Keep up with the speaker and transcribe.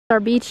Our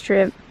beach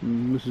trip.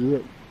 This is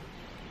it.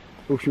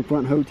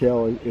 Oceanfront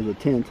Hotel is a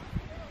tent.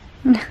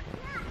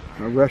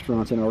 Our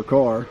restaurant's in our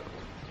car.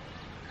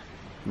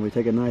 And we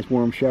take a nice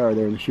warm shower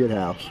there in the shit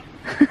house.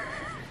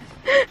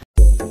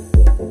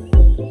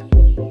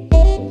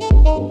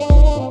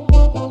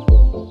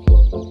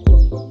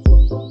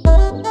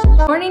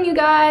 Morning, you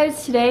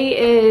guys. Today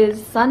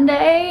is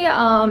Sunday,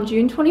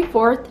 June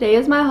 24th. Today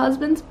is my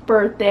husband's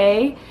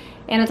birthday.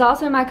 And it's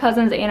also my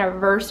cousin's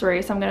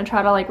anniversary, so I'm gonna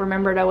try to like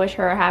remember to wish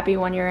her a happy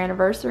 1-year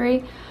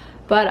anniversary.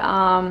 But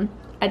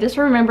I just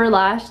remember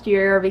last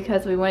year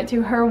because we went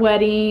to her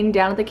wedding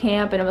down at the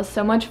camp and it was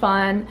so much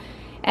fun.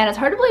 And it's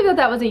hard to believe that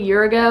that was a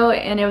year ago,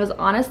 and it was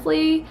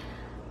honestly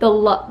the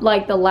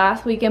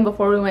last weekend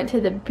before we went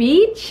to the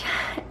beach.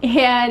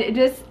 And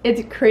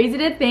it's crazy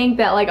to think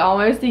that like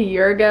almost a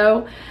year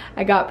ago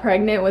I got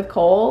pregnant with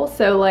Cole.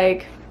 So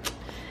like,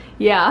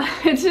 yeah,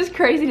 it's just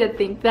crazy to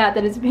think that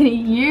it's been a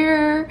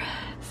year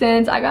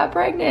since I got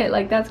pregnant.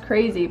 Like, that's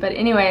crazy. But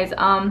anyways,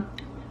 I'm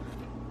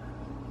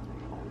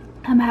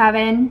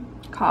having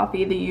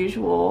coffee, the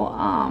usual,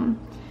 and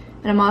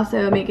I'm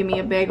also making me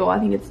a bagel. I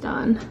think it's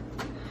done.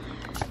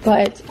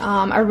 But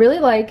I really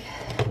like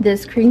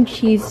this cream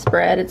cheese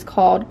spread. It's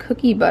called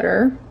Cookie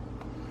Butter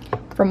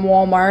from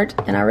Walmart,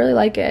 and I really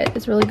like it.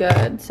 It's really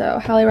good, so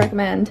highly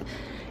recommend.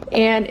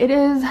 And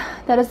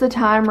that is the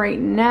time right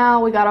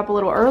now. We got up a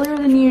little earlier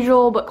than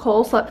usual, but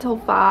Cole slept till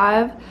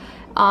 5.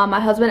 My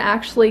husband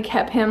actually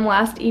kept him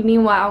last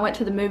evening while I went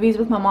to the movies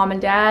with my mom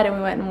and dad, and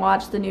we went and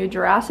watched the new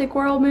Jurassic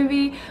World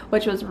movie,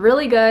 which was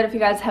really good. If you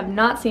guys have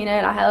not seen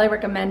it, I highly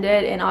recommend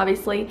it. And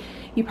obviously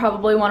you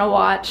probably want to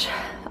watch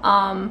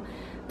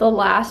the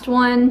last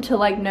one to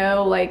like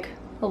know like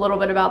a little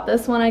bit about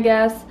this one, I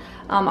guess.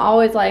 I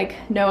always like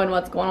knowing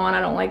what's going on. I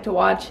don't like to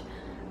watch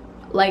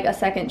like a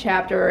second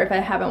chapter if I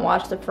haven't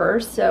watched the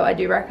first, so I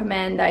do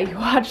recommend that you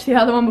watch the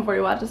other one before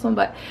you watch this one.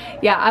 But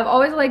yeah, I've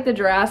always liked the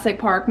Jurassic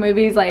Park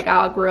movies. Like,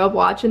 I grew up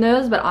watching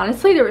those, but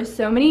honestly there were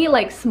so many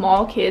like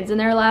small kids in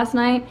there last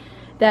night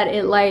that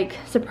it like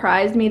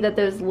surprised me that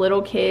those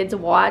little kids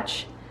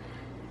watch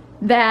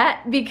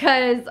that,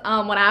 because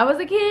when I was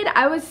a kid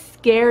I was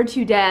scared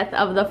to death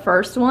of the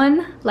first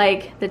one.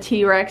 Like the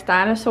T-Rex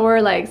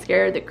dinosaur like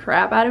scared the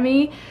crap out of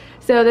me.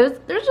 So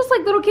there's just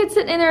like little kids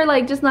sitting in there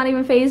like just not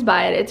even fazed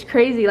by it. It's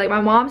crazy. Like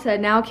my mom said,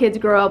 now kids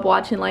grow up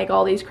watching like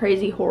all these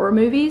crazy horror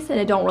movies and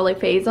it don't really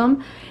faze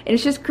them. And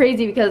it's just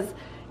crazy because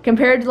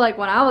compared to like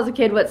when I was a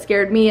kid, what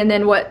scared me and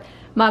then what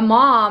my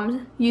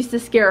mom used to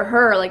scare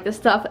her, like the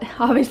stuff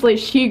obviously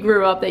she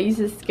grew up that used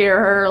to scare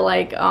her,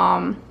 like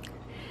I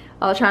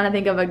was trying to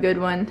think of a good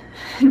one,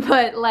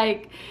 but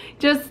like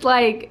just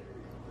like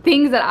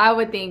things that I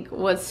would think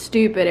was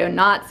stupid and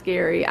not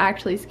scary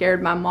actually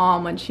scared my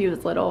mom when she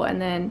was little.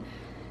 And then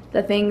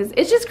the things,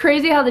 it's just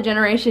crazy how the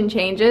generation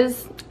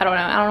changes. I don't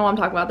know why I'm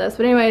talking about this,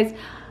 but anyways,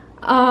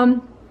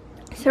 so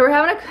we're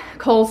having a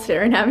Cole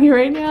staring at me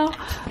right now.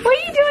 What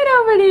are you doing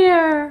over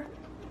there?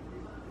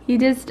 He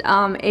just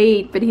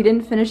ate, but he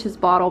didn't finish his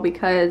bottle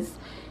because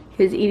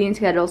his eating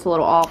schedule is a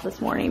little off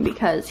this morning,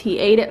 because he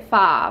ate at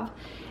 5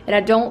 and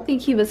I don't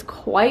think he was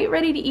quite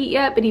ready to eat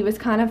yet, but he was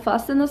kind of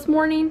fussing this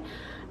morning.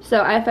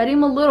 So I fed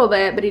him a little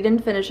bit, but he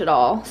didn't finish it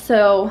all.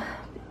 So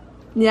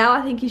now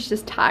I think he's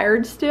just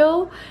tired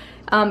still,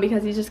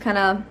 because he's just kind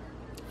of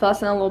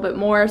fussing a little bit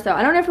more. So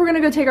I don't know if we're gonna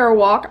go take our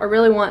walk. I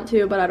really want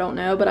to, but I don't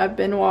know. But I've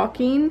been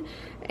walking,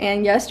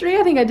 and yesterday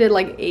I think I did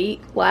like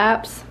 8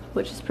 laps,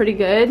 which is pretty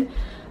good.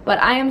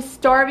 But I am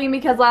starving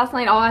because last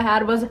night all I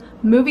had was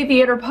movie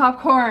theater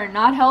popcorn.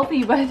 Not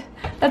healthy, but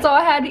that's all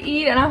I had to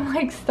eat, and I'm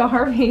like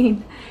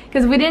starving.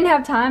 Because we didn't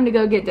have time to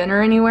go get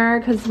dinner anywhere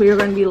because we were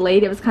going to be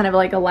late. It was kind of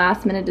like a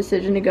last minute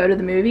decision to go to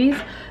the movies.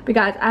 But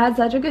guys, I had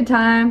such a good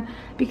time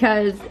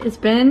because it's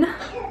been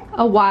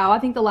a while. I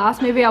think the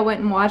last movie I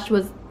went and watched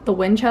was the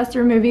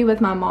Winchester movie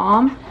with my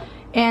mom.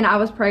 And I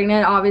was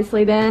pregnant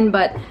obviously then,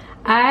 but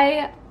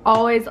I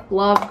always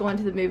love going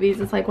to the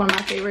movies. It's like one of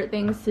my favorite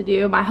things to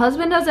do. My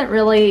husband doesn't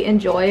really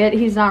enjoy it.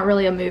 He's not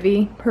really a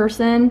movie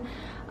person.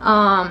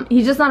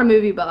 He's just not a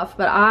movie buff,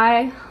 but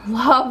I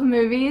love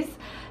movies.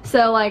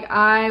 So like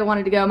I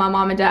wanted to go. My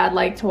mom and dad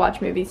like to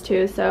watch movies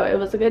too, so it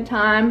was a good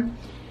time.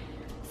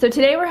 So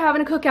today we're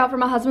having a cookout for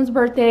my husband's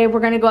birthday. We're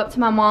gonna go up to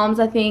my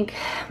mom's. I think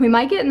we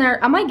might get in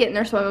there. I might get in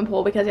their swimming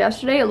pool because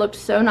yesterday it looked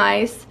so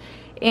nice,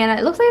 and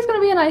it looks like it's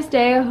gonna be a nice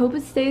day. I hope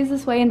it stays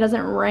this way and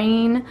doesn't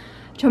rain.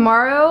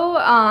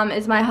 Tomorrow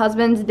is my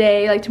husband's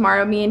day. Like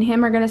tomorrow me and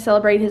him are gonna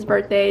celebrate his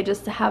birthday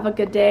just to have a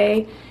good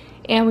day,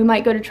 and we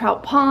might go to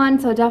Trout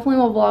Pond, so definitely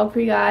will vlog for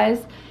you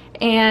guys.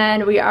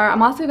 And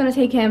I'm also going to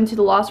take him to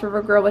the Lost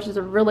River Grill, which is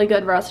a really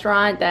good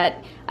restaurant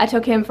that I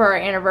took him for our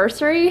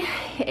anniversary.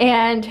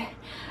 And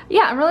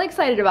yeah, I'm really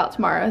excited about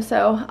tomorrow.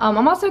 So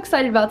I'm also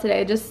excited about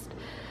today. Just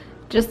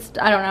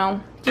I don't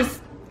know,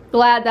 just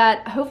glad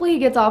that hopefully he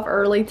gets off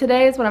early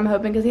today is what I'm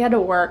hoping, because he had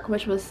to work,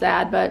 which was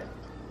sad. But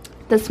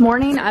this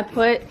morning I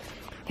put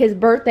his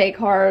birthday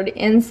card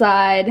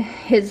inside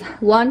his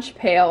lunch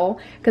pail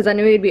because I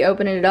knew he'd be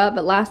opening it up,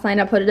 but last night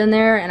I put it in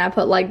there and I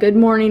put like good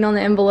morning on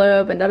the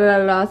envelope and da da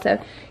da da.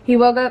 So he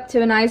woke up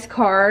to a nice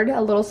card,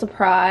 a little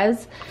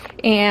surprise,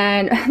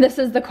 and this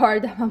is the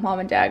card that my mom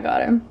and dad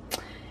got him.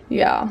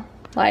 Yeah,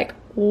 like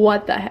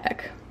what the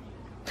heck.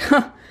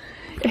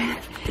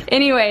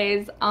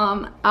 Anyways,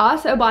 I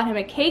also bought him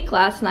a cake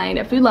last night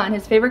at Food Line.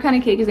 His favorite kind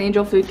of cake is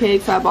angel food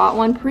cake, so I bought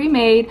one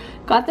pre-made,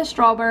 got the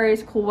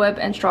strawberries, Cool Whip,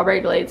 and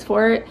strawberry glazed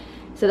for it.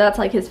 So that's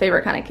like his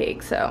favorite kind of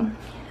cake. So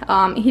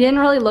he didn't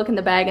really look in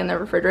the bag in the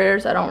refrigerator,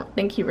 so I don't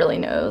think he really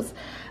knows.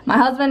 My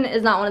husband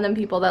is not one of them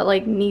people that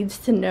like needs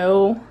to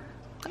know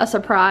a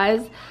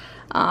surprise.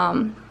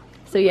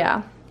 So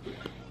yeah.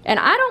 And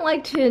I don't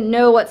like to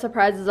know what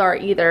surprises are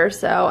either,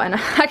 so, and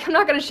I'm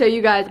not going to show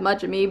you guys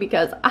much of me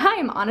because I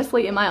am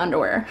honestly in my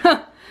underwear.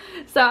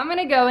 So I'm going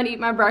to go and eat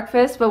my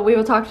breakfast, but we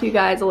will talk to you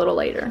guys a little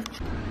later.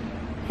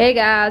 Hey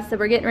guys, so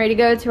we're getting ready to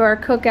go to our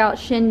cookout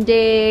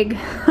shindig.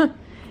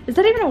 Is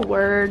that even a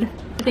word?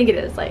 I think it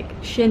is, like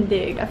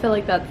shindig. I feel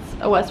like that's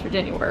a West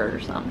Virginia word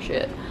or some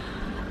shit.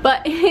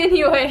 But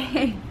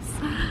anyways,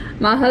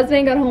 my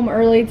husband got home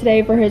early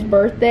today for his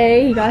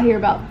birthday. He got here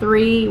about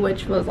 3,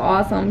 which was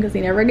awesome because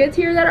he never gets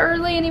here that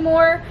early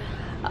anymore.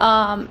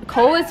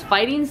 Cole is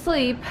fighting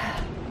sleep.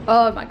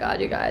 Oh my god,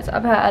 you guys.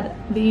 I've had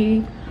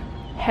the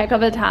heck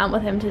of a time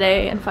with him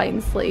today and fighting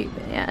sleep,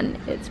 and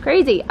it's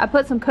crazy. I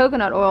put some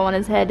coconut oil on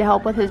his head to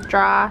help with his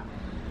dry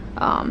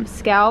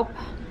scalp.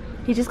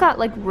 He just got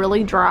like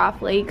really dry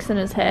flakes in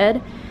his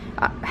head.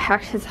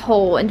 His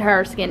whole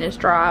entire skin is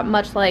dry,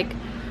 much like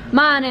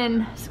mine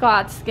and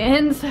Scott's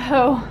skin.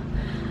 So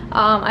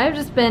I've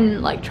just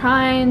been like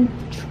trying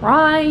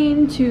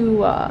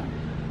to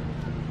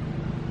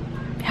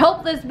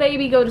help this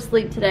baby go to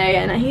sleep today,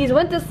 and he's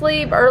went to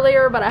sleep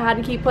earlier, but I had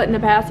to keep putting the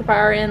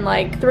pacifier in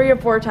like 3 or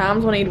 4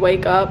 times when he'd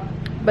wake up,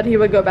 but he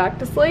would go back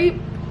to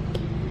sleep.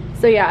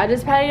 So yeah, I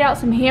just patted out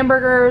some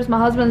hamburgers. My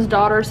husband's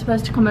daughter is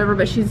supposed to come over,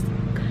 but she's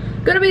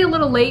gonna be a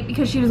little late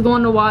because she was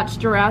going to watch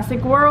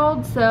Jurassic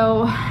World.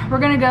 So we're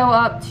gonna go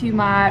up to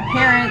my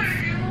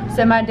parents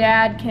so my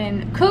dad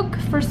can cook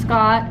for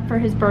Scott for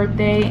his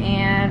birthday,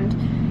 and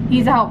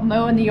he's out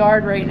mowing the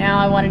yard right now.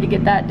 I wanted to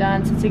get that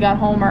done since he got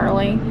home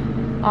early.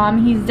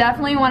 He's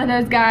definitely one of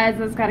those guys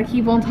that's got to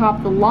keep on top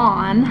of the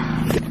lawn,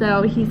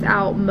 so he's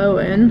out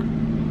mowing.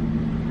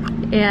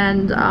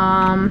 And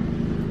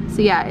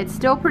so yeah, it's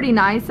still pretty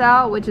nice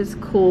out, which is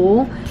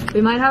cool.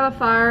 We might have a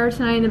fire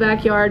tonight in the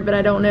backyard, but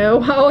I don't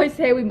know. I always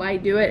say we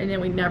might do it and then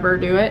we never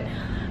do it,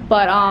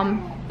 but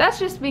that's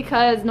just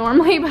because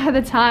normally by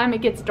the time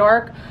it gets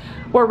dark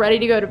we're ready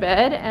to go to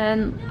bed,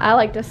 and I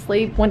like to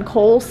sleep when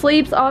Cole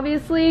sleeps,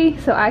 obviously,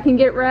 so I can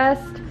get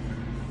rest.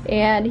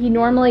 And he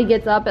normally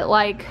gets up at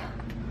like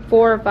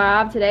 4 or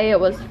 5. Today it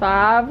was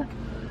 5,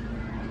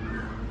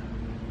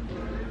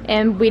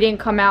 and we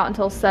didn't come out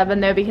until 7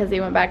 though because he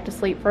went back to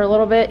sleep for a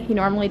little bit. He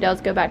normally does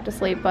go back to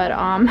sleep, but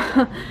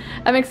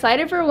I'm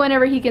excited for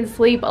whenever he can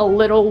sleep a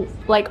little,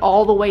 like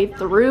all the way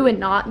through and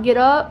not get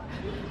up,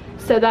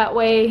 so that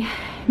way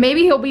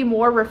maybe he'll be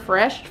more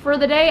refreshed for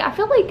the day. I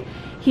feel like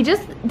he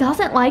just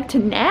doesn't like to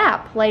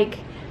nap. Like,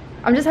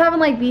 I'm just having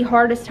like the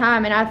hardest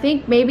time, and I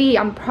think maybe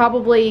I'm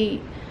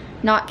probably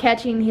not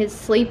catching his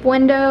sleep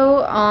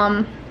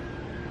window.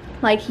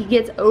 Like, he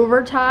gets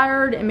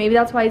overtired, and maybe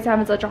that's why he's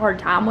having such a hard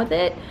time with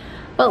it.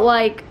 But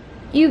like,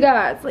 you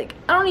guys, like,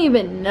 I don't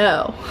even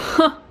know.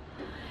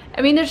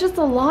 I mean, there's just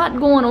a lot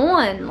going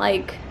on.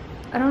 Like,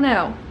 I don't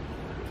know.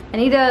 I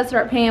need to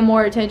start paying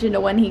more attention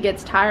to when he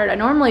gets tired. I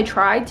normally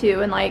try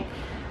to, and like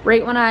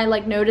right when I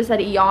like notice that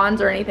he yawns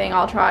or anything,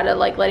 I'll try to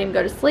like let him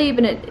go to sleep,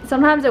 and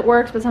sometimes it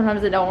works, but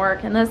sometimes it don't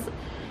work. And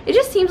it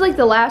just seems like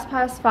the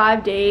past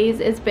 5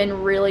 days it's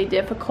been really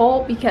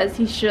difficult because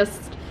he's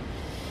just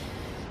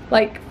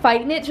like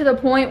fighting it to the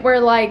point where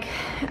like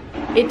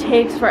it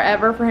takes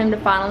forever for him to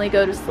finally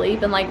go to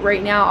sleep. And like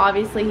right now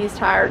obviously he's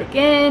tired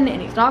again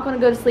and he's not going to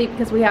go to sleep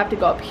because we have to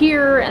go up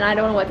here and I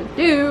don't know what to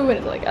do, and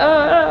it's like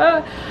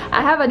I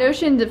have a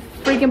notion to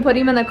freaking put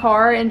him in the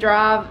car and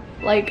drive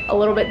like a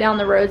little bit down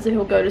the road so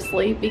he'll go to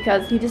sleep,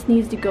 because he just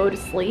needs to go to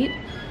sleep.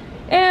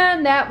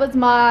 And that was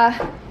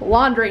my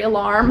laundry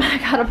alarm. I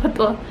gotta put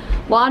the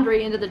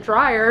laundry into the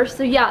dryer.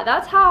 So yeah,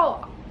 that's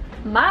how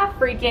my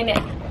freaking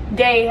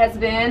day has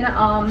been.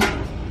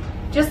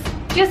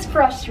 Just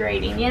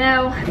frustrating, you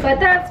know,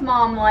 but that's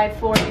mom life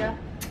for you.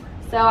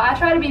 So I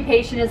try to be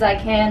patient as I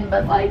can,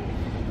 but like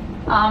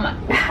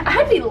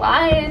I'd be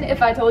lying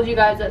if I told you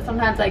guys that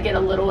sometimes I get a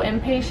little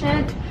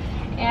impatient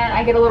and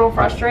I get a little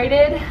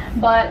frustrated,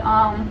 but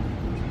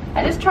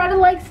I just try to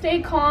like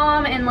stay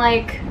calm and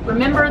like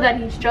remember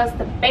that he's just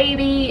a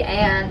baby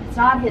and it's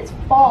not his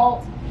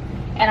fault,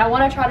 and I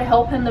want to try to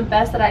help him the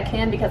best that I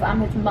can because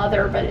I'm his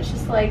mother. But it's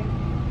just like,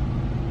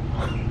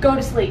 go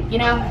to sleep, you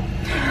know.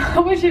 I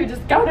wish he would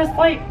just go to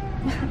sleep.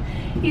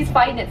 He's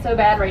fighting it so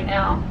bad right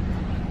now.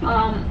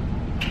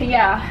 But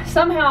yeah,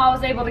 somehow I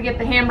was able to get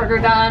the hamburger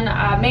done.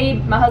 I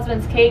made my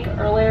husband's cake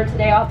earlier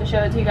today. I'll have to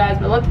show it to you guys,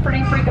 but it looked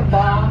pretty freaking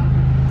bomb.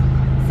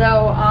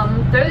 So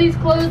throw these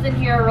clothes in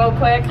here real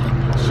quick.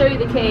 Show you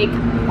the cake.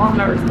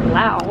 Oh, it's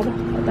loud.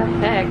 What the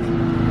heck?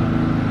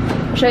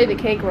 I'll show you the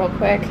cake real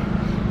quick.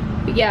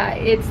 But yeah,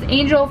 it's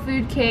angel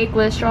food cake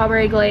with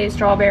strawberry glaze,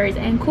 strawberries,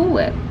 and Cool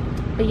Whip.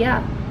 But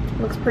yeah,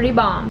 looks pretty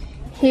bomb.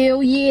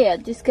 Hell yeah,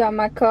 just got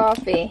my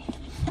coffee.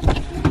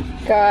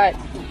 Got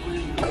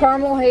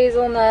caramel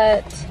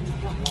hazelnut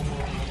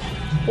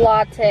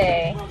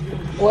latte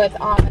with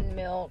almond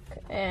milk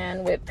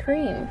and whipped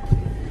cream.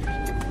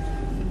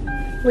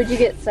 What'd you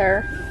get,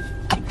 sir?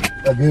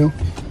 A goo.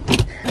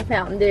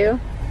 Mountain Dew.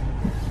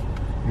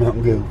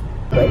 Mountain goo.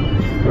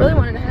 Really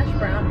wanted a hash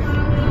brown.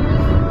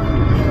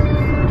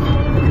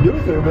 You can do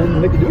it there,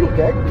 man. Make a doodle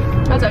cake.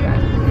 That's okay.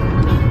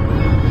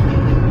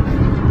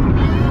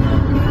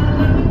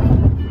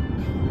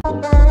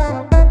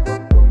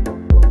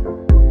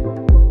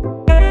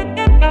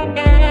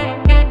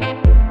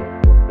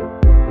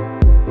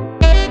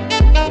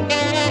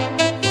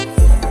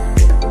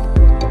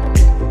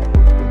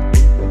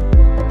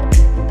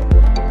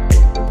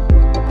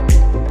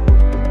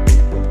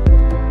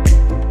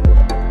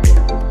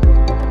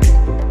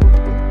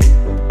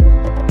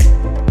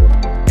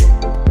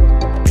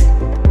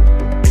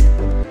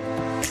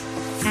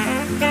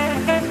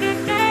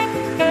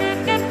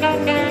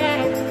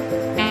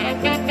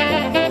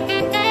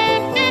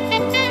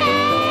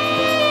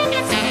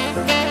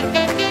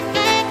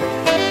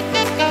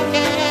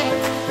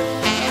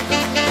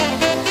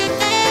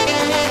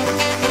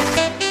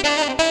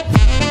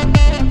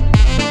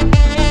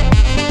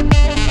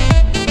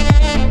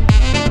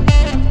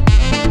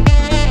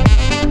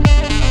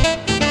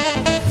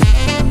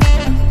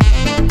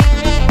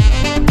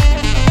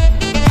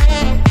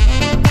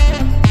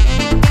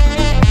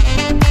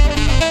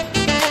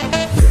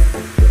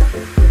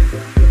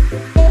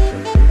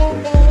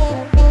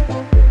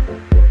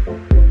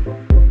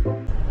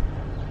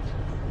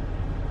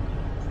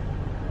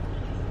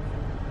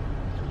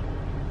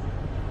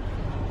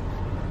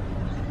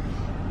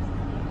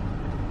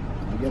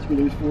 I guess we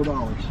lose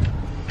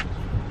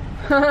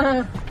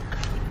 $4.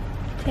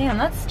 Damn,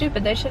 that's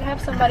stupid. They should have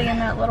somebody in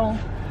that little...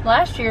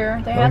 Last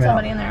year, they had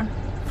somebody in there.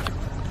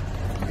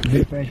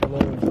 Big fish below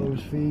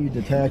enclosed feed,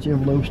 detach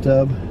envelope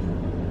stub.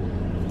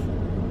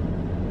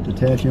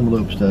 Detach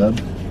envelope stub.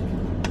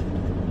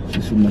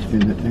 This one must be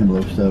the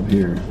envelope stub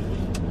here.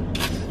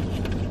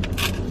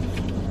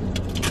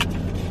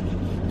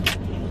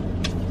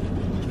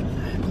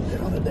 Put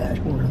that on the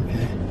dashboard,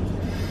 okay.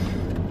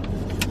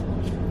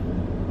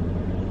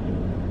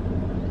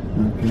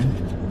 Okay.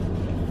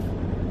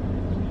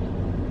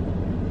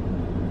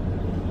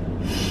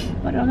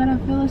 What, I gotta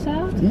fill this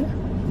out? Yeah.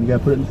 You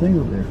gotta put it in the thing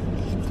over there.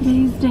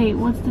 Today's date.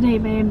 What's the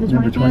date, babe? The 25th?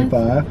 Number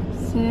 25.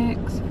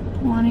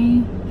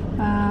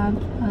 6/25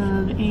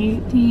 of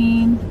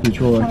 18. Hey,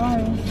 Troy.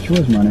 Oh.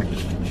 Troy's money.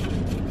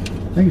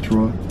 Thank you,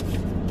 Troy.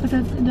 But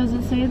does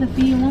it say the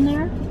fee on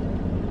there?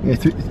 Yeah,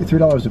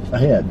 $3 a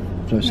head,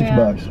 so $6.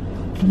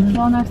 Mm-hmm.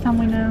 Well, next time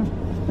we know.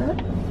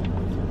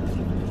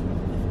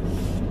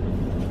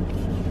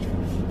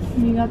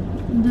 You got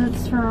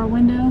this for our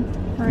window,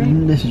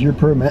 right? This is your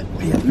permit.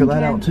 You have to fill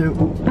that out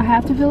too. I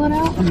have to fill it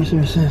out? Let me see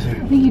what it says here.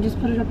 I think you just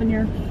put it up in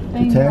your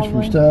thing.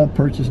 Attachment stub,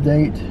 purchase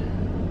date.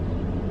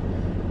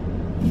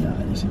 No,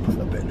 I just put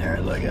it up in there.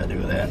 That's all I gotta do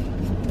with that.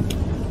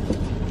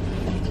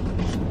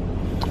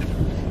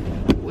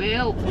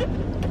 Well,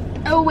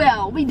 oh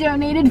well, we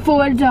donated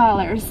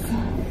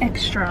 $4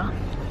 extra.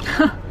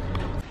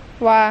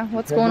 Why?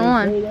 What's going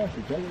on?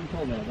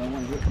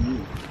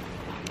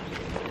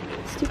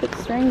 Stupid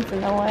strings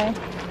in the way.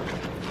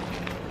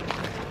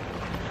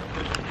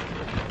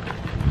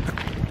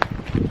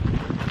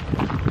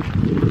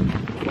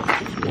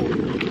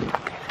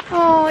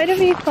 Oh, it'll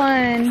be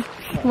fun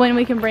when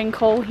we can bring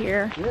Cole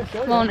here. Yeah,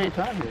 sure. Won't it?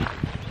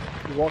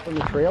 You walk on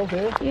the trails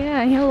here?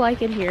 Yeah, he'll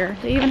like it here.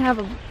 They even have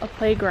a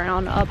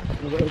playground up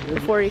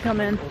before you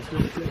come in.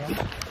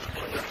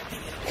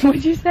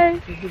 What'd you say?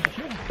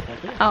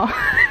 Oh.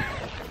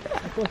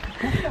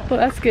 Well,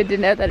 that's good to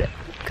know that,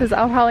 because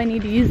I'll probably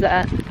need to use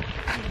that.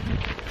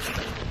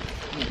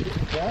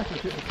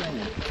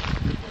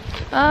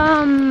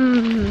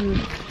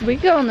 We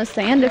can go on the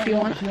sand if you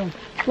want.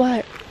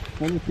 What?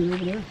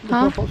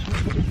 Huh? Well,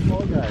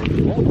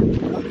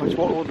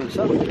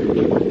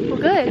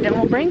 good, then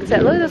we'll bring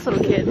that. Look at this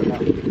little kid.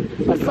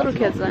 What's little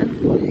kids then?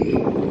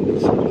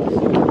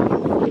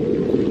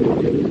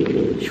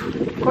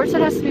 Of course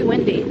it has to be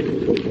windy.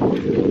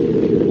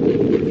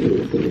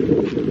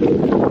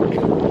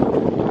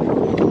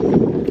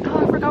 Oh,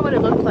 I forgot what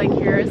it looked like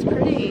here. It's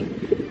pretty.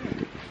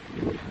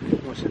 You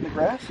want to sit in the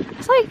grass?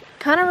 It's like,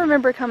 kind of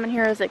remember coming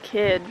here as a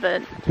kid,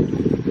 but...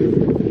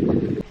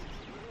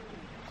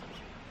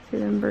 See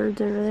them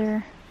birds over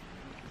there?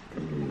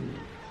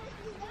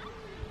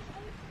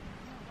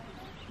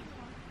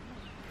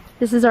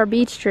 This is our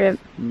beach trip.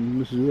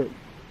 This is it.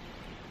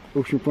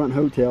 Oceanfront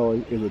Hotel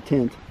is a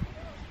tent.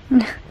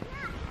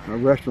 Our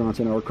restaurant's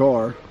in our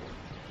car.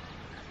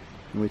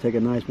 And we take a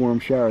nice warm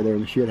shower there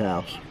in the shit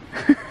house.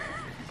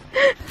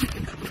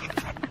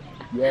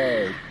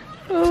 Yay.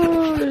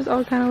 Oh, there's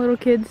all kind of little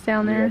kids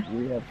down there.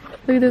 We have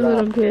Look at this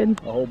little kid.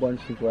 a whole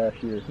bunch since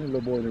last year. Look at the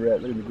little boy in the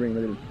red. Look at the green.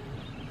 Look at him.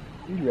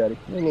 He's ready.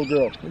 Look at the little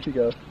girl. There she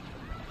goes.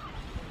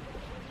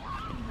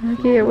 I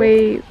can't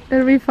wait.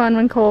 It'll be fun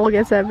when Cole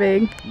gets that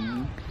big.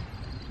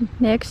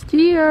 Next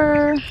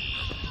year.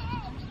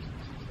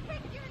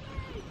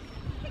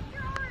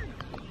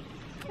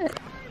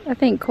 I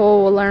think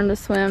Cole will learn to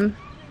swim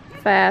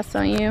fast,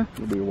 don't you?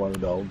 He'll be a water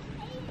dog.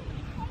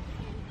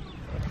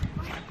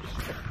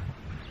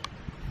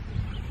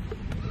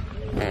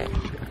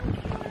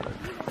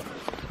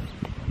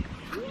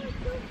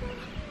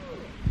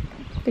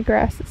 The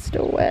grass is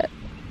still wet.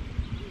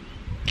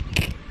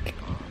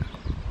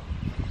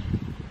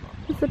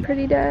 It's a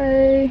pretty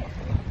day.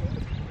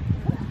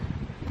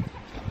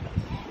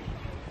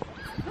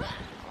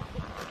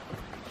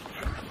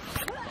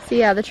 So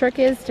yeah, the trick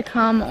is to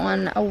come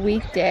on a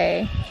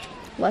weekday.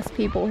 Less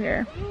people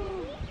here.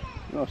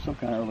 Well, some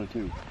kind of early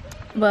too.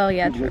 Well,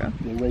 yeah, true.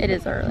 It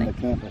is In early. the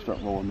camp, they start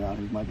rolling down.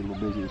 He might get a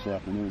little busy this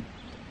afternoon.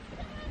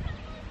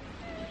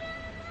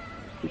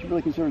 We should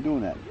really consider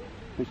doing that.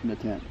 Fishing the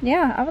tent.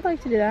 Yeah, I would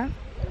like to do that.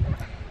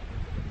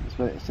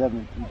 Especially at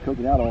 7, you cook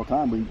it out all the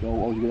time, but you can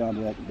always go down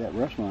to that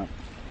restaurant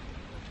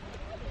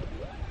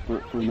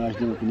for a nice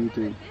dinner if you need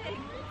to.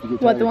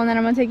 What, the one that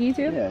I'm going to take you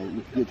to? Yeah,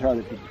 you get tired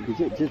of it.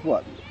 It's just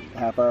what,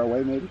 half hour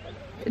away maybe?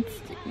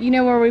 It's, you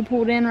know where we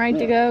pulled in right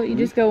to go? You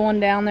just go on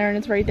down there and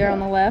it's right there on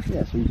the left.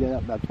 Yeah, so you get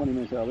out about 20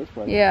 minutes out of this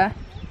place. Yeah.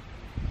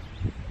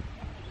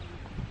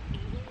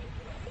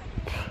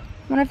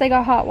 Wonder if they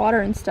got hot water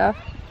and stuff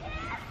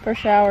for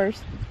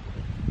showers.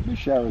 There's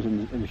showers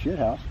in the shit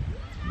house.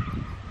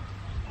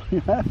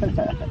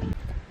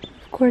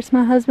 Of course,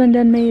 my husband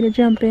done made a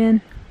jump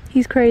in.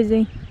 He's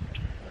crazy.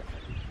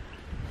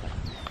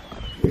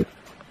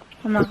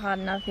 I'm not hot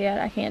enough yet.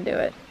 I can't do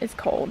it. It's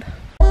cold.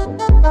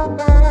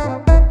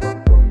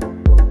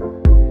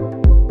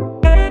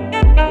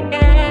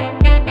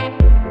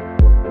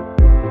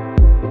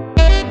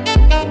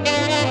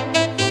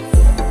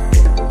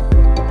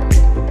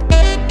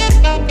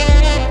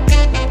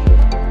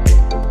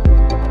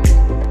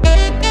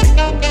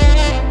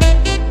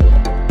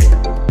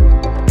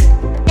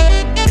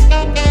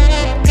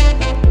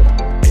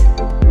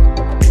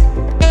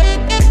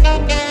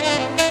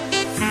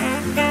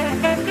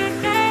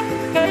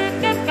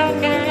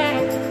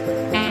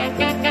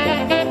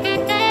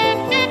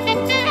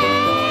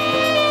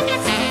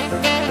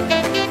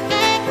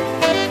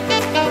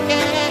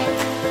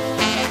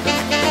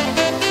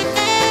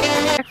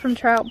 From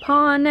Trout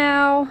Pond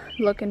now,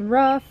 looking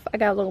rough. I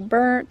got a little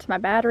burnt. My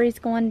battery's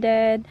going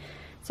dead,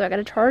 so I got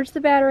to charge the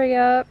battery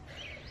up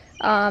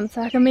so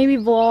I can maybe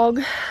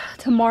vlog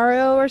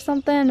tomorrow or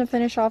something to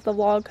finish off the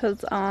vlog,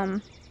 because I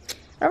don't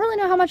really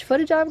know how much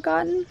footage I've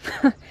gotten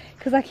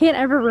because I can't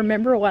ever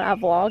remember what I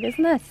vlog.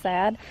 Isn't that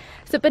sad?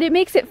 So, but it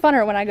makes it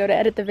funner when I go to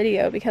edit the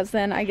video, because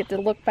then I get to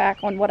look back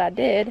on what I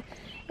did,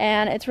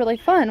 and it's really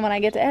fun when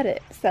I get to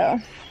edit. So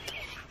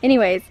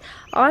anyways,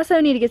 I also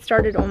need to get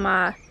started on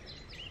my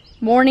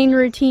morning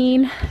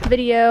routine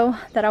video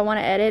that I want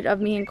to edit of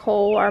me and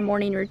Cole, our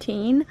morning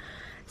routine.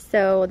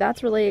 So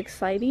that's really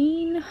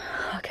exciting,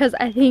 because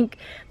I think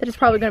that it's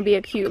probably going to be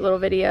a cute little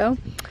video.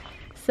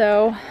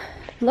 So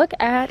look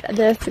at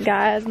this,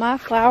 guys. My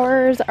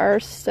flowers are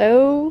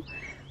so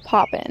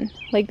popping.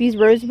 Like, these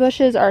rose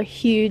bushes are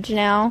huge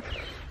now.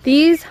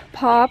 These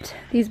popped,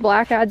 these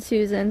black-eyed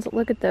Susans.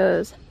 Look at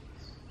those.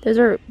 Those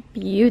are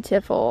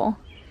beautiful.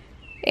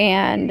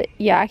 And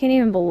yeah, I can't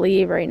even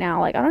believe right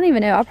now, like, I don't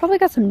even know, I probably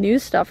got some new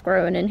stuff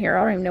growing in here.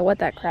 I don't even know what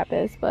that crap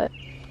is, but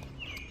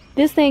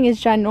this thing is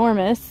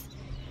ginormous.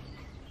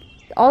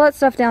 All that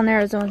stuff down there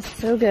is doing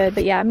so good.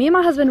 But yeah, me and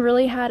my husband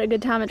really had a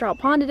good time at Trout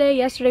Pond today.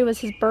 Yesterday was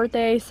his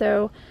birthday,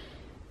 so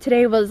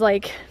today was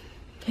like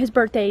his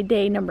birthday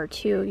day number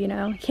 2, you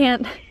know.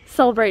 Can't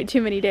celebrate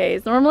too many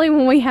days. Normally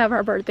when we have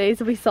our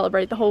birthdays, we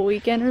celebrate the whole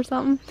weekend or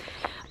something.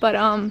 But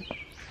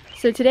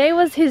so today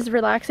was his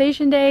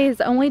relaxation day,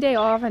 his only day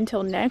off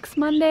until next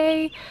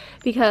Monday,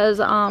 because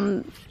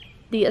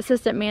the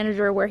assistant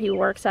manager where he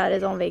works at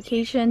is on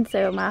vacation,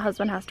 so my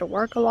husband has to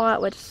work a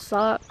lot, which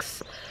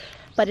sucks.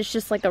 But it's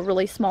just like a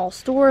really small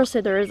store,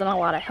 so there isn't a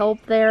lot of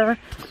help there.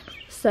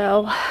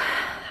 So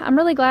I'm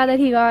really glad that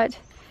he got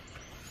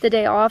the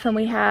day off and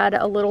we had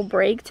a little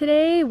break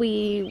today.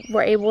 We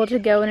were able to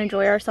go and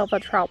enjoy ourselves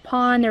at Trout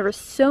Pond. There were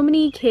so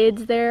many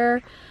kids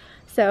there.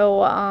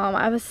 So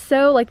I was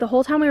so, like, the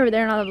whole time we were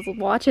there and I was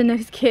watching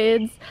those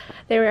kids,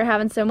 they were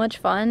having so much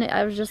fun.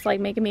 I was just like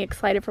making me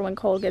excited for when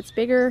Cole gets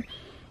bigger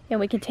and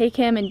we can take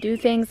him and do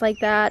things like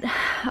that.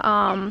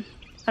 I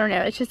don't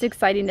know, it's just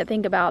exciting to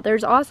think about.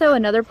 There's also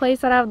another place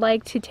that I would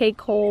like to take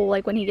Cole,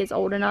 like, when he gets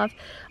old enough,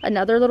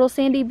 another little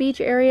sandy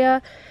beach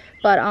area,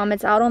 but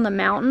it's out on the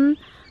mountain.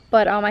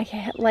 But I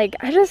can't, like,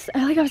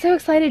 I'm so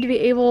excited to be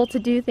able to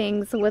do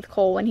things with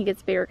Cole when he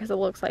gets bigger, because it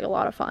looks like a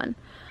lot of fun.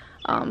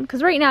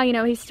 Because right now, you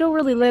know, he's still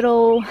really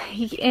little,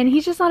 and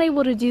he's just not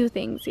able to do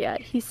things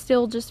yet. He's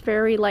still just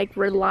very, like,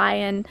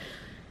 relying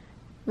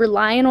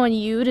on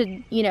you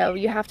to, you know,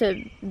 you have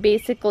to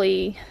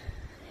basically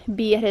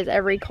be at his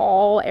every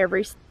call,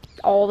 every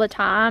all the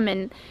time,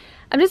 and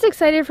I'm just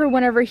excited for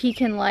whenever he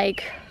can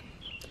like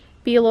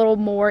be a little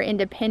more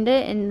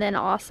independent, and then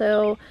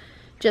also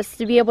just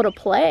to be able to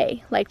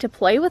play, like to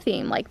play with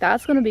him. Like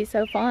that's gonna be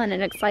so fun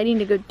and exciting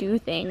to go do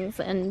things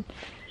and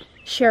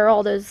share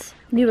all those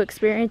new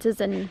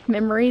experiences and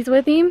memories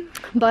with him.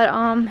 But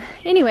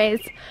anyways,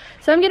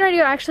 so I'm getting ready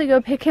to actually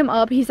go pick him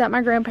up. He's at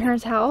my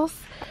grandparents'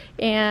 house,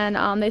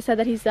 and they said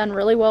that he's done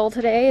really well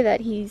today,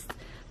 that he's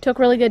took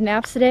really good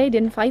naps today,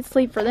 didn't fight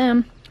sleep for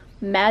them.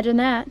 Imagine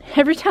that.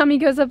 Every time he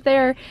goes up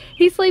there,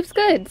 he sleeps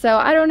good. So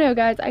I don't know,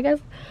 guys, I guess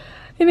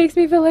it makes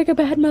me feel like a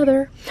bad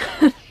mother.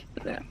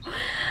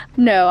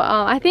 No,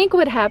 I think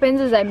what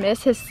happens is I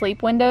miss his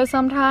sleep window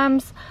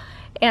sometimes,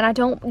 and I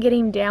don't get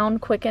him down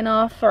quick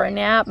enough for a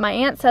nap. My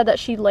aunt said that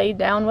she laid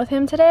down with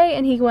him today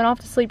and he went off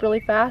to sleep really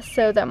fast,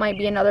 so that might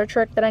be another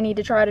trick that I need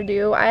to try to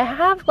do. I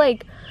have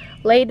like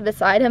laid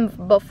beside him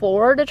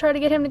before to try to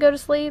get him to go to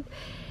sleep,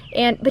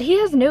 but he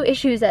has no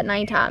issues at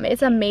nighttime.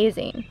 It's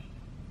amazing.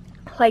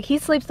 Like he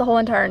sleeps the whole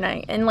entire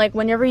night, and like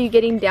whenever you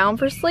get him down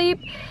for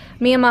sleep,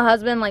 me and my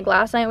husband, like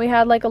last night we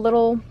had like a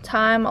little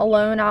time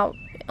alone out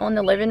on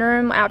the living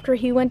room after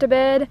he went to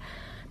bed,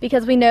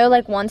 because we know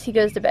like once he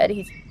goes to bed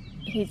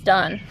he's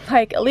done,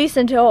 like at least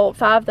until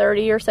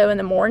 5:30 or so in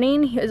the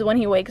morning is when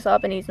he wakes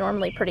up, and he's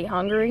normally pretty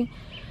hungry.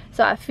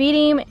 So I feed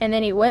him, and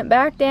then he went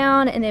back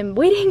down, and then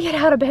we didn't get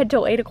out of bed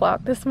till 8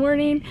 o'clock this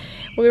morning.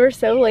 We were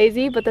so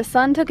lazy, but the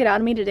sun took it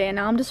out of me today, and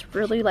now I'm just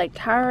really like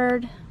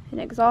tired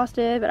and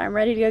exhausted, but I'm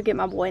ready to go get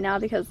my boy now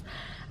because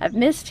I've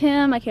missed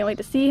him. I can't wait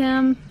to see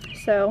him.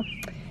 So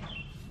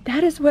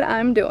that is what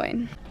I'm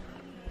doing.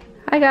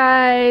 Hi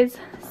guys,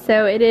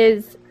 so it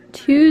is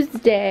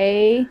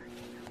Tuesday,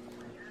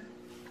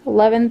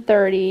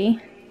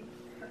 11:30.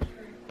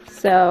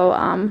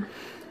 So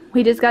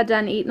we just got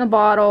done eating the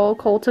bottle.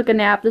 Cole took a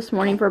nap this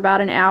morning for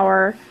about an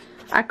hour.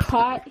 I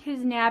caught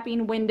his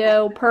napping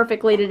window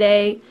perfectly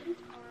today.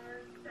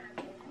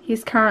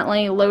 He's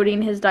currently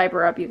loading his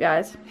diaper up, you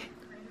guys.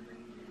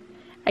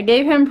 I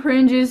gave him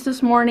prune juice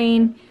this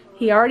morning.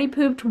 He already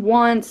pooped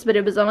once, but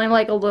it was only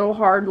like a little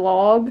hard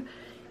log,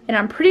 and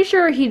I'm pretty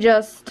sure he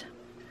just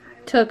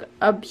took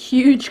a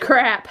huge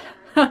crap.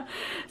 So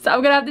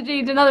I'm gonna have to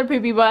change another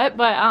poopy butt,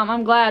 but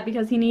I'm glad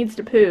because he needs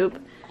to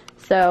poop.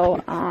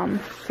 So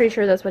pretty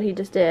sure that's what he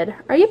just did.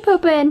 Are you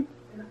pooping?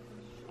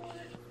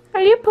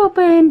 Are you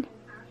pooping?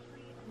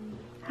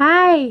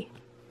 Hi.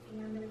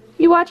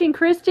 You watching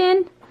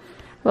Kristen?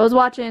 Well, I was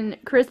watching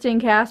Kristen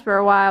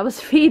Casper while I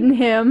was feeding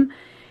him,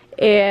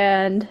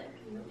 and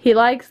he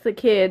likes the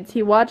kids.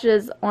 He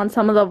watches on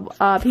some of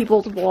the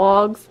people's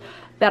vlogs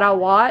that I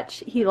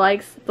watch. He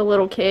likes the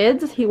little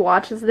kids. He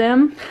watches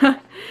them.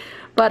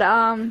 But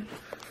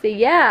so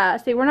yeah,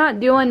 see, we're not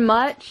doing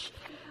much.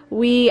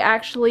 We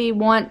actually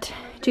want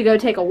to go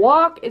take a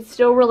walk. It's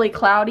still really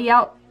cloudy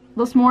out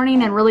this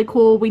morning and really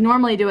cool. We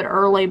normally do it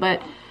early,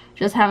 but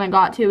just haven't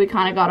got to. We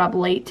kind of got up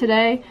late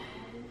today.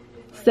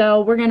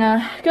 So we're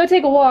gonna go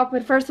take a walk,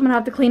 but first I'm gonna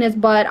have to clean his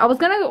butt. I was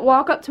gonna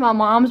walk up to my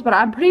mom's, but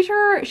I'm pretty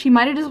sure she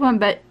might have just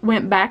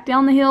went back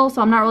down the hill,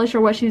 so I'm not really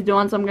sure what she's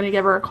doing, so I'm gonna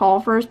give her a call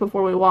first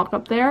before we walk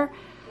up there.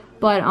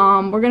 But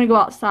we're gonna go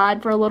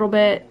outside for a little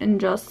bit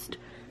and just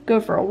go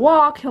for a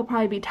walk. He'll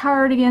probably be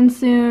tired again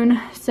soon.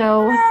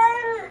 So,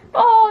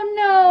 oh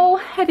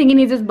no, I think he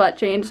needs his butt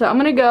changed, so I'm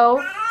gonna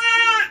go.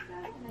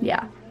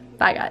 Yeah,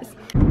 bye guys.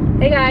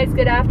 Hey guys,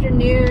 good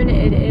afternoon.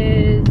 It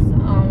is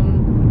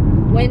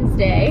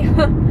Wednesday,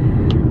 the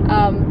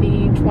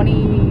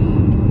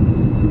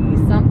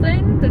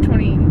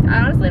 20-something, I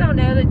honestly don't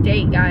know the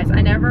date, guys.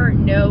 I never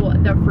know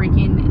the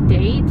freaking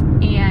date,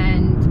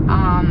 and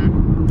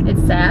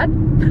it's sad,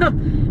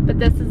 but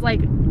this is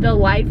like the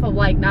life of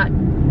like not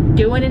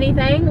doing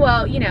anything.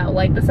 Well, you know,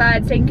 like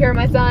besides taking care of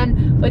my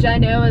son, which I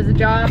know is a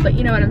job, but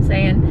you know what I'm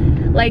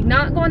saying, like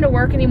not going to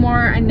work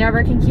anymore. I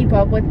never can keep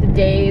up with the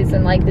days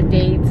and like the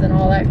dates and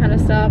all that kind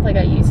of stuff like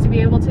I used to be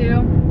able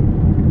to,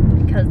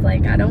 because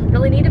like I don't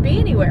really need to be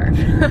anywhere.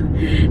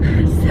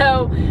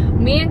 So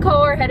me and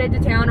Cole are headed to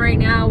town right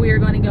now. We are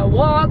going to go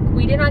walk.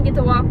 We did not get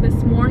to walk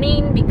this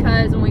morning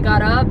because when we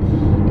got up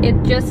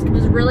it just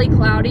was really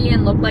cloudy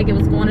and looked like it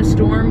was going to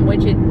storm,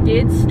 which it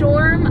did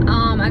storm.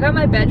 I got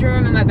my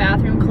bedroom and my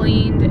bathroom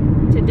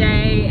cleaned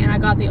today, and I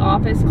got the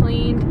office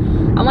cleaned.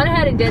 I went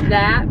ahead and did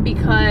that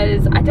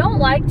because I don't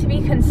like to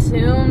be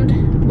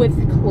consumed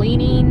with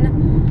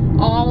cleaning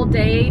all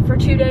day for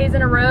 2 days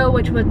in a row,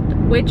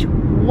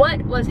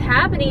 what was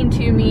happening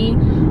to me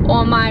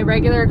on my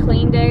regular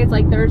clean days,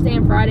 like Thursday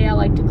and Friday. I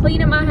like to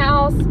clean in my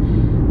house.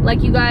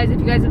 Like you guys, if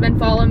you guys have been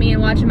following me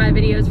and watching my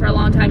videos for a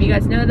long time, you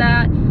guys know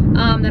that.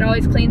 That I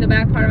always clean the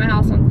back part of my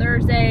house on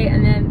Thursday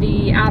and then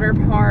the outer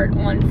part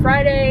on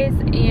Fridays.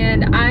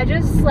 And I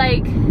just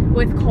like,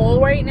 with Cole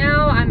right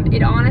now,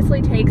 it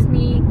honestly takes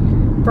me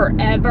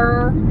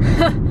forever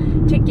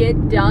to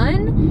get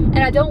done, and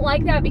I don't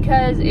like that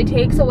because it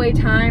takes away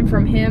time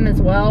from him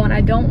as well, and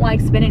I don't like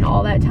spending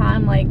all that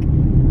time like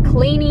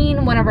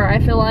cleaning whenever I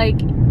feel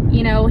like,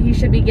 you know, he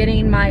should be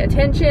getting my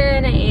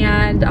attention.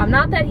 And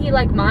not that he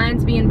like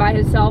minds being by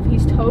himself.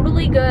 He's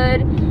totally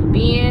good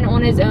being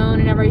on his own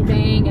and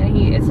everything,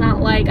 and it's not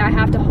like I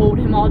have to hold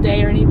him all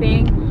day or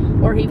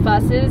anything, or he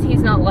fusses.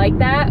 He's not like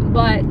that,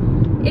 but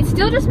it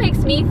still just makes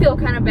me feel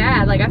kind of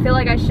bad. Like, I feel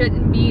like I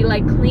shouldn't be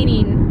like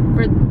cleaning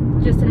for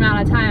just an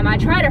amount of time. I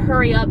try to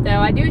hurry up though.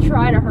 I do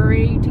try to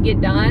hurry to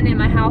get done, and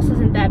my house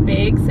isn't that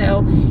big,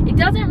 so it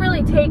doesn't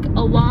really take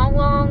a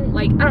long,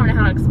 like, I don't know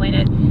how to explain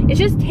it. It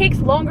just takes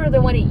longer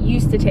than what it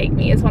used to take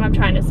me, is what I'm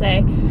trying to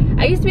say.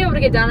 I used to be able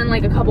to get done in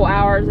like a couple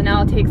hours, and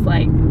now it takes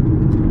like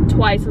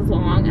twice as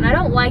long, and I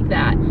don't like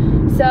that.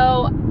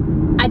 So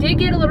I did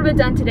get a little bit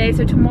done today,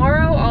 so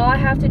tomorrow all I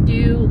have to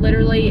do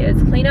literally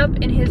is clean up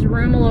in his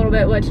room a little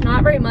bit, which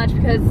not very much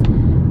because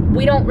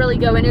we don't really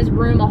go in his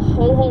room a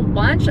whole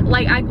bunch.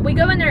 Like, we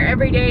go in there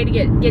every day to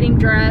get him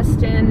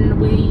dressed,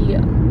 and we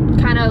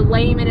kind of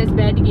lay him in his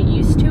bed to get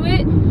used to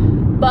it.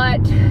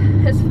 But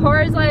as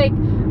far as like,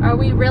 are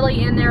we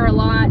really in there a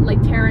lot,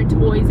 like tearing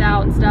toys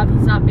out and stuff,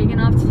 he's not big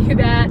enough to do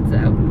that. So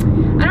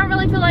I don't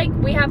really feel like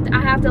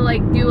I have to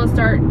like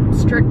start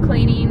strict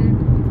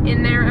cleaning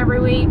in there every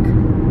week,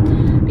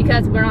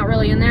 because we're not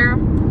really in there.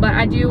 But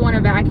I do want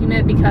to vacuum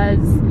it, because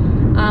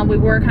we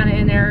were kind of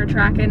in there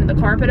tracking the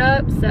carpet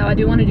up, so I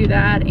do want to do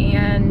that.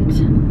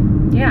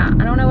 And yeah,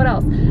 I don't know what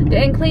else.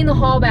 And clean the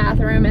hall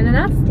bathroom, and then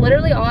that's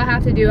literally all I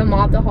have to do, and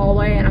mop the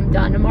hallway, and I'm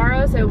done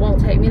tomorrow, so it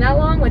won't take me that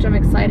long, which I'm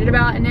excited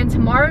about. And then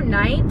tomorrow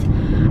night,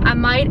 I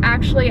might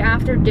actually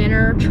after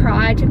dinner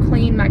try to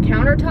clean my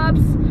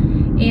countertops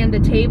and the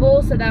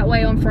table, so that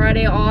way on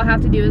Friday all I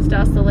have to do is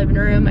dust the living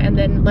room, and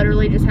then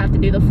literally just have to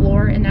do the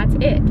floor, and that's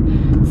it.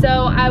 So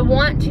I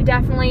want to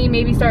definitely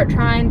maybe start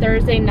trying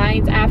Thursday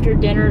nights after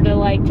dinner to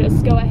like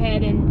just go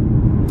ahead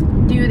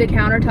and do the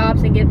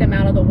countertops and get them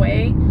out of the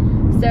way,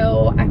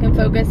 so I can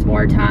focus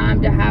more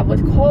time to have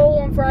with Cole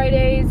on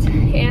Fridays.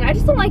 And I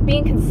just don't like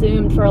being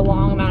consumed for a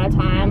long amount of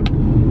time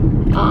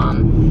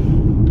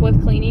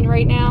with cleaning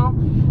right now.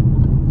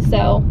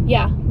 So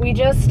yeah, we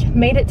just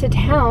made it to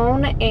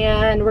town,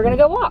 and we're gonna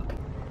go walk.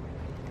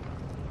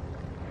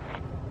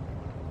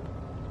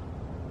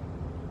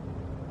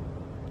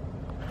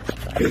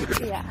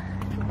 Yeah,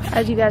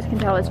 as you guys can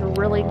tell, it's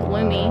really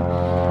gloomy.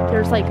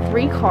 There's like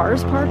 3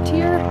 cars parked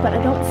here, but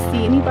I don't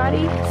see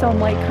anybody, so I'm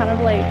like kind of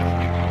like,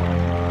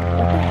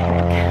 what the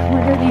heck?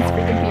 Where are these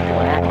freaking people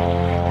at?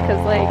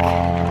 Because like,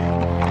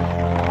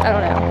 I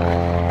don't know.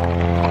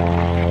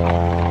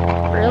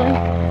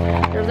 Really?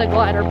 There's a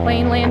glider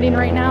plane landing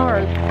right now,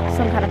 or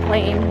some kind of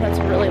plane that's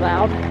really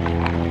loud.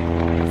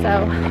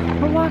 So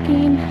we're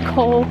walking.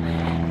 Cole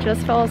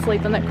just fell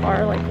asleep in the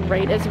car like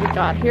right as we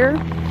got here,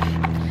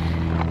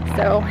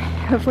 so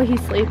hopefully he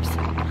sleeps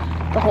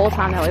the whole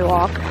time that we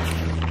walk.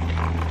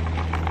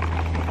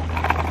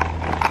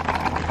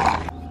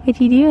 What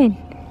you doing?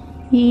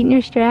 You eating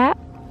your strap?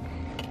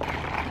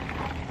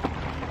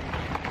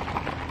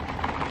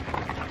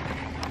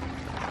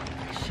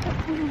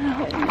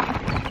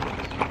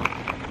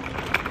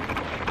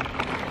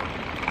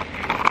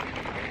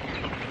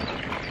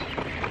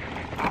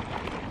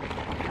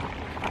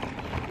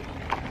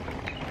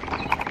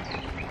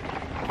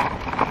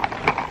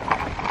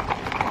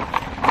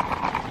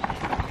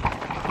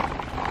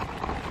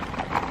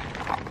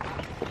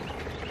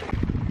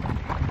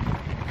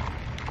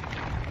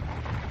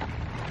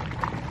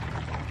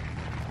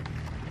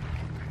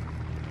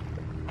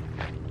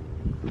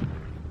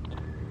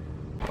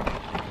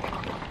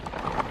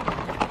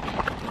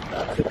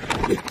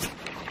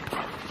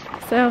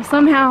 So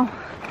somehow,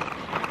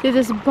 through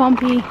this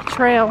bumpy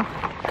trail,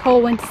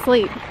 Cole went to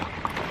sleep.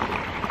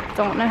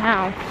 Don't know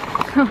how.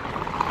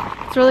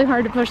 It's really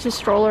hard to push the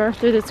stroller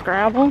through this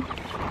gravel.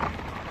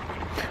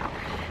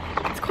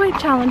 It's quite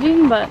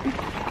challenging, but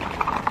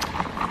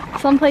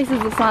some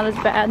places it's not as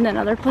bad than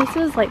other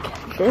places, like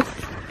this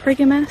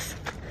freaking mess.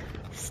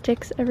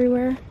 Sticks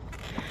everywhere.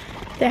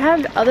 They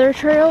have other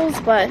trails,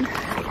 but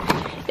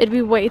it'd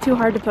be way too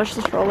hard to push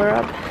the stroller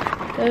up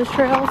those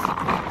trails.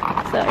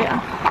 So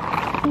yeah.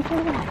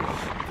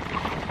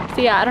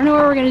 So yeah, I don't know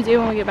what we're gonna do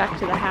when we get back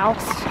to the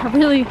house. I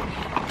really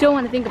don't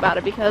want to think about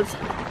it, because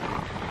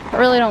I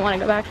really don't want to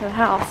go back to the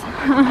house.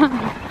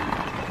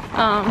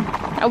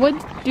 I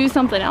would do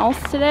something else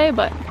today,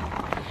 but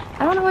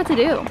I don't know what to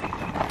do.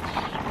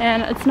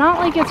 And it's not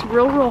like it's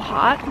real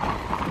hot,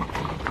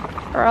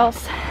 or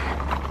else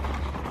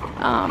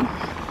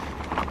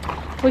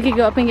we could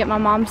go up and get my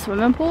mom's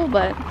swimming pool,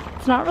 but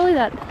it's not really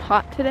that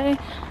hot today.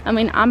 I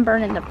mean, I'm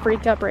burning the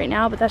freak up right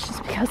now, but that's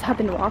just because I've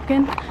been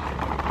walking.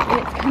 And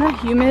it's kind of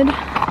humid.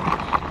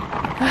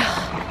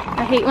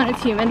 I hate when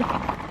it's humid.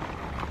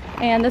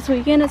 And this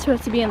weekend it's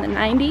supposed to be in the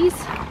 90s.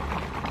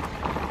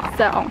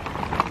 So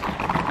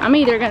I'm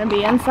either gonna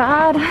be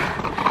inside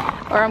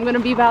or I'm gonna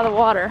be by the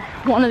water,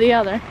 one or the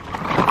other.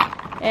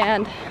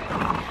 And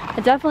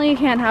I definitely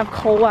can't have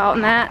Cole out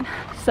in that,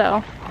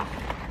 so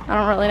I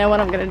don't really know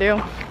what I'm gonna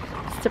do.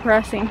 It's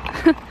depressing.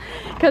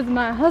 Because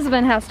my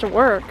husband has to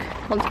work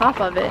on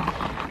top of it.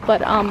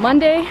 But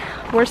Monday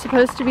we're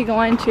supposed to be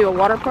going to a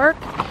water park,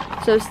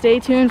 so stay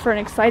tuned for an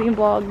exciting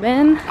vlog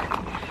then.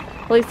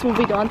 At least we'll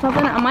be doing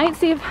something. I might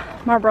see if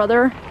my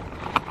brother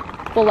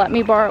will let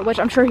me borrow, which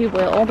I'm sure he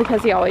will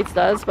because he always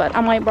does, but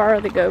I might borrow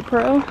the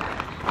GoPro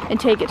and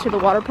take it to the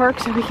water park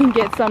so we can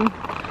get some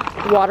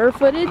water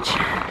footage.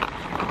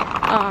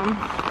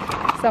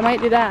 So I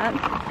might do that.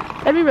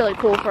 That'd be really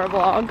cool for a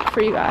vlog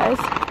for you guys.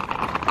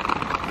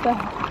 So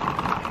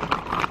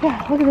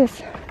yeah, look at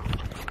this.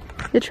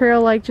 The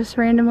trail like just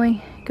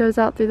randomly goes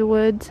out through the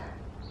woods,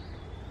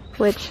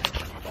 which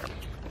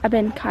I've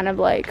been kind of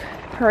like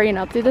hurrying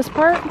up through this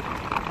part.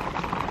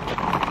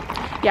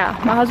 Yeah,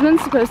 my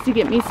husband's supposed to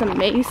get me some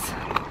mace.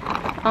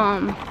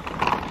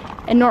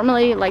 And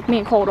normally, like, me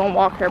and Cole don't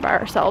walk here by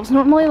ourselves.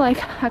 Normally, like,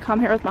 I come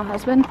here with my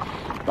husband,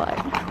 but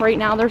right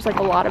now there's like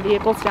a lot of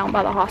vehicles down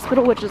by the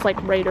hospital, which is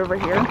like right over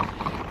here.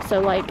 So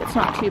like, it's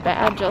not too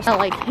bad, just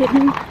like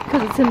hidden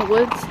because it's in the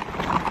woods.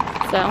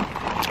 So,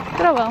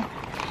 but oh well.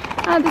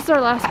 This is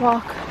our last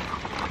walk.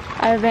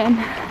 I've been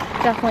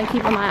definitely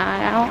keeping my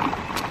eye out.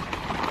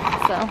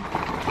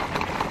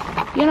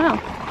 So, you know,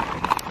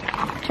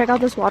 check out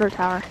this water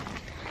tower.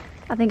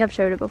 I think I've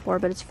showed it before,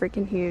 but it's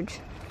freaking huge.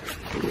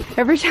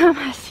 Every time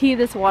I see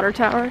this water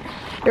tower,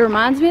 it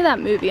reminds me of that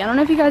movie. I don't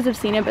know if you guys have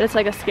seen it, but it's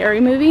like a scary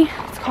movie.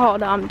 It's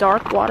called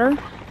Dark Water,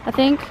 I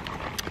think,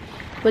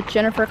 with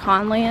Jennifer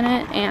Connelly in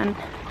it. And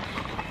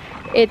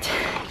it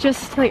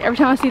just, like, every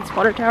time I see this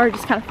water tower, it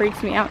just kind of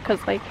freaks me out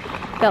because, like,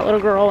 that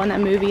little girl in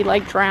that movie,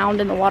 like,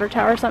 drowned in the water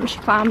tower or something. She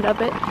climbed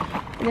up it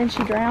and then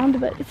she drowned.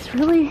 But it's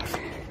really,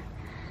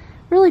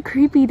 really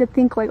creepy to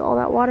think, like, all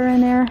that water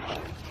in there.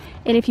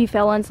 And if you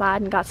fell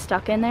inside and got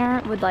stuck in there,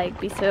 it would like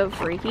be so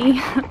freaky.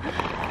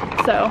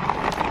 So,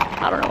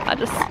 I don't know, I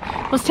just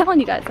was telling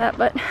you guys that,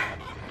 but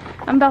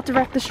I'm about to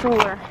wreck the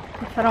stroller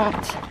if I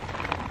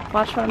don't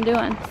watch what I'm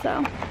doing,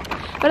 so.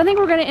 But I think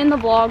we're gonna end the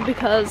vlog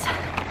because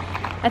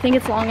I think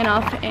it's long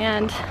enough,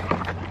 and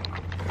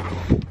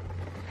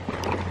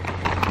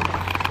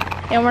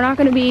we're not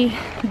gonna be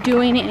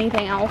doing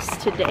anything else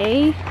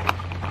today.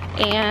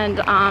 And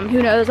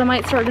who knows, I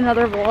might start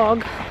another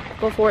vlog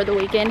before the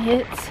weekend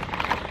hits.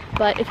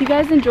 But if you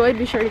guys enjoyed,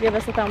 be sure to give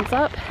us a thumbs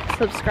up,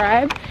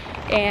 subscribe,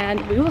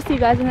 and we will see you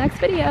guys in the next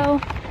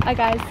video. Bye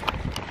guys.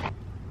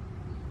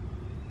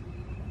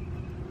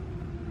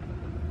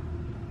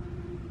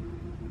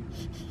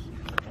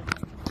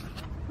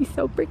 He's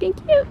so freaking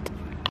cute.